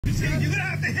You're gonna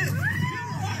have to hit him.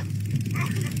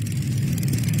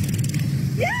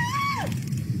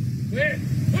 Where?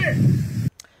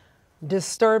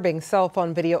 Disturbing cell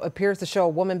phone video appears to show a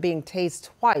woman being tased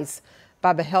twice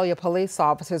by Byhalia police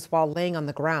officers while laying on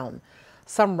the ground.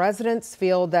 Some residents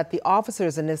feel that the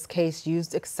officers in this case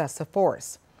used excessive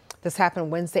force. This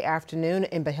happened Wednesday afternoon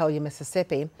in Byhalia,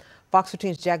 Mississippi. Fox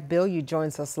 13's Jack Bilyeu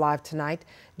joins us live tonight.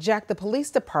 Jack, the police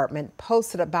department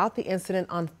posted about the incident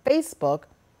on Facebook,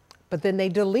 but then they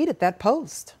deleted that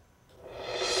post.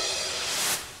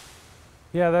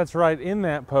 Yeah, that's right. In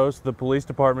that post, the police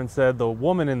department said the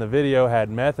woman in the video had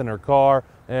meth in her car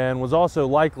and was also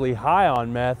likely high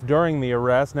on meth during the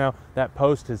arrest. Now, that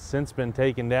post has since been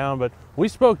taken down, but we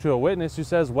spoke to a witness who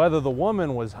says whether the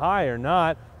woman was high or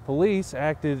not, police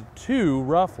acted too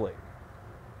roughly.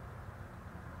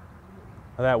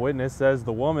 That witness says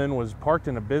the woman was parked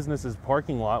in a business's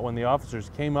parking lot when the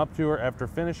officers came up to her after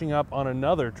finishing up on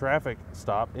another traffic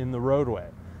stop in the roadway.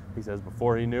 He says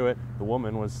before he knew it, the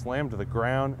woman was slammed to the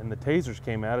ground and the tasers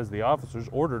came out as the officers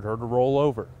ordered her to roll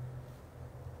over.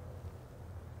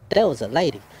 That was a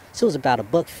lady. She was about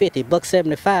 $150,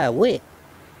 $175 wet.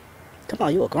 Come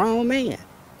on, you a grown man.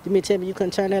 You mean tell me you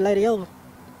couldn't turn that lady over?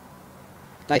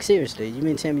 Like seriously, you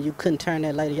mean tell me you couldn't turn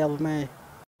that lady over, man?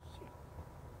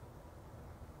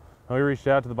 We reached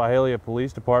out to the Byhalia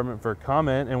Police Department for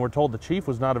comment and were told the chief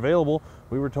was not available.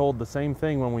 We were told the same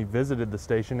thing when we visited the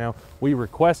station. Now, we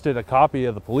requested a copy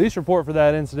of the police report for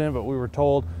that incident, but we were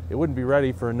told it wouldn't be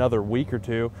ready for another week or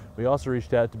two. We also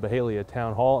reached out to Byhalia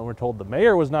Town Hall and were told the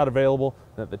mayor was not available,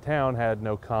 that the town had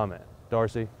no comment.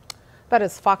 Darcy? That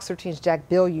is Fox 13's Jack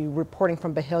Bilyeu reporting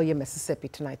from Byhalia, Mississippi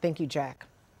tonight. Thank you, Jack.